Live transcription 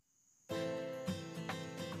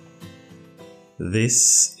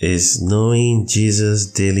This is Knowing Jesus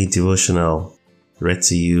Daily Devotional, read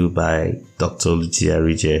to you by Dr. Oluchi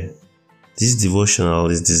Arije. This devotional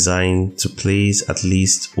is designed to place at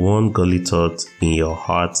least one godly thought in your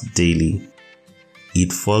heart daily.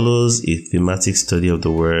 It follows a thematic study of the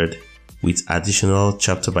Word with additional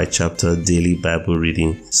chapter-by-chapter daily Bible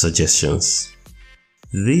reading suggestions.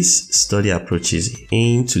 These study approaches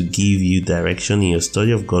aim to give you direction in your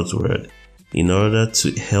study of God's Word in order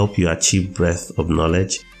to help you achieve breadth of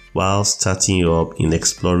knowledge while starting you up in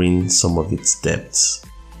exploring some of its depths.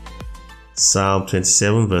 Psalm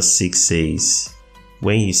 27 verse 6 says,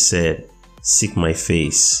 "When you said, 'Seek my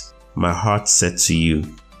face,' my heart said to you,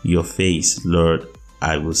 'Your face, Lord,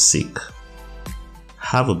 I will seek.'"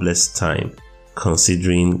 Have a blessed time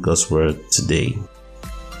considering God's Word today.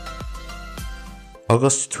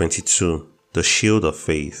 August 22, the Shield of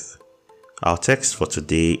Faith. Our text for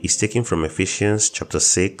today is taken from Ephesians chapter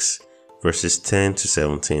 6, verses 10 to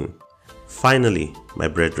 17. "Finally, my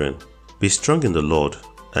brethren, be strong in the Lord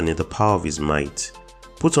and in the power of his might.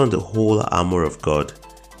 Put on the whole armor of God,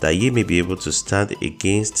 that ye may be able to stand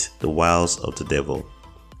against the wiles of the devil.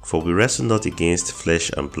 For we wrestle not against flesh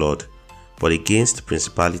and blood, but against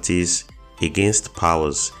principalities, against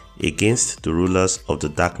powers, against the rulers of the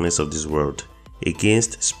darkness of this world,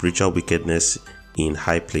 against spiritual wickedness in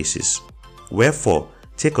high places. Wherefore,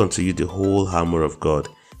 take unto you the whole armor of God,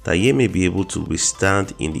 that ye may be able to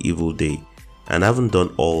withstand in the evil day, and having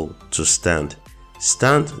done all, to stand.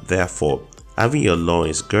 Stand therefore, having your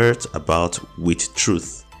loins girt about with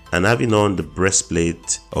truth, and having on the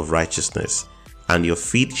breastplate of righteousness, and your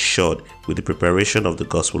feet shod with the preparation of the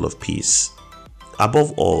gospel of peace.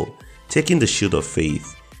 Above all, taking the shield of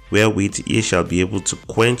faith, wherewith ye shall be able to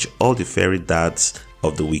quench all the fiery darts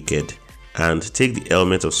of the wicked, and take the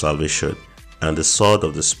helmet of salvation, and the sword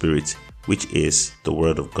of the Spirit, which is the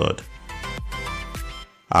Word of God."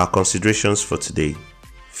 Our considerations for today.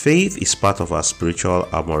 Faith is part of our spiritual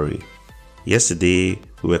armory. Yesterday,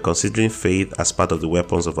 we were considering faith as part of the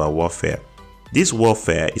weapons of our warfare. This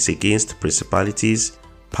warfare is against principalities,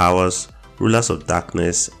 powers, rulers of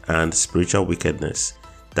darkness, and spiritual wickedness,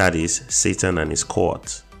 that is, Satan and his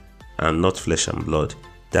cohort, and not flesh and blood,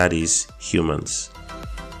 that is, humans.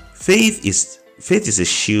 Faith is a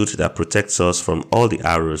shield that protects us from all the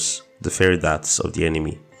arrows, the fiery darts of the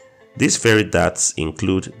enemy. These fiery darts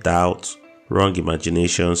include doubt, wrong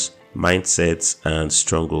imaginations, mindsets, and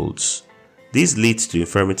strongholds. These lead to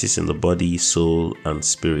infirmities in the body, soul, and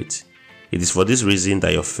spirit. It is for this reason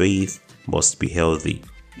that your faith must be healthy.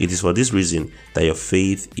 It is for this reason that your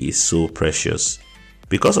faith is so precious.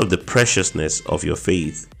 Because of the preciousness of your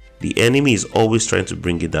faith, the enemy is always trying to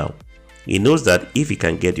bring it down. He knows that if he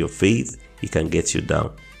can get your faith, he can get you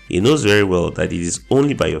down. He knows very well that it is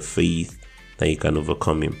only by your faith that you can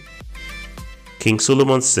overcome him. King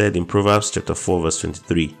Solomon said in Proverbs chapter 4 verse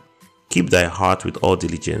 23, "Keep thy heart with all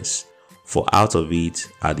diligence, for out of it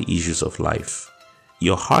are the issues of life."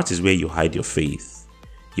 Your heart is where you hide your faith.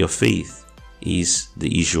 Your faith is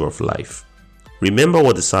the issue of life. Remember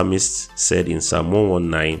what the psalmist said in Psalm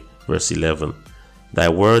 119 verse 11, "Thy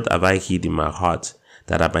word have I hid in my heart,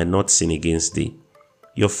 that I might not sin against thee."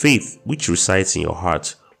 Your faith, which resides in your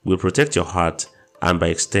heart, will protect your heart and by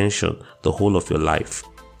extension the whole of your life.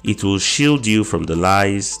 It will shield you from the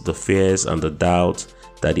lies, the fears, and the doubt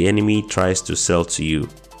that the enemy tries to sell to you.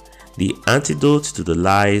 The antidote to the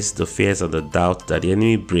lies, the fears, and the doubt that the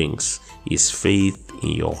enemy brings is faith in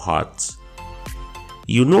your heart.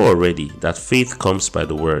 You know already that faith comes by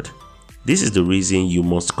the word. This is the reason you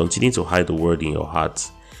must continue to hide the word in your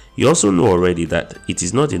heart. You also know already that it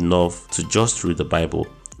is not enough to just read the Bible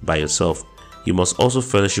by yourself. You must also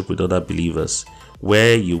fellowship with other believers,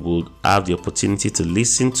 where you will have the opportunity to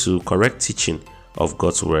listen to correct teaching of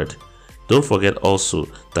God's Word. Don't forget also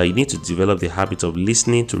that you need to develop the habit of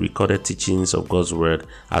listening to recorded teachings of God's Word,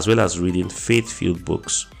 as well as reading faith-filled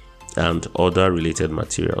books and other related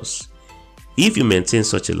materials. If you maintain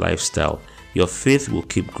such a lifestyle, your faith will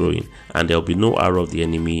keep growing, and there will be no arrow of the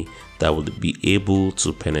enemy that will be able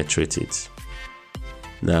to penetrate it.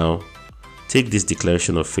 Now, take this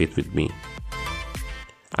declaration of faith with me.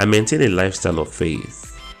 I maintain a lifestyle of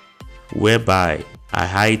faith, whereby I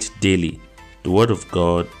hide daily the Word of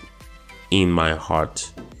God in my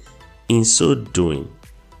heart. In so doing,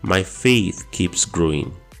 my faith keeps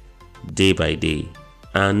growing day by day,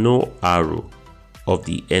 and no arrow of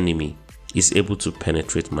the enemy is able to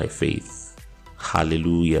penetrate my faith.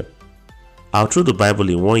 Hallelujah. Our Through the Bible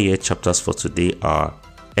in 1 Year chapters for today are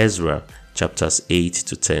Ezra chapters 8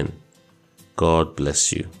 to 10. God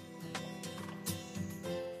bless you.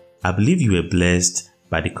 I believe you were blessed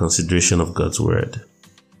by the consideration of God's Word.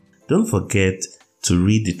 Don't forget to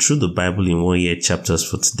read the Through the Bible in 1 Year chapters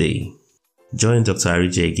for today. Join Dr.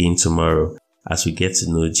 Arije again tomorrow as we get to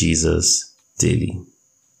know Jesus daily.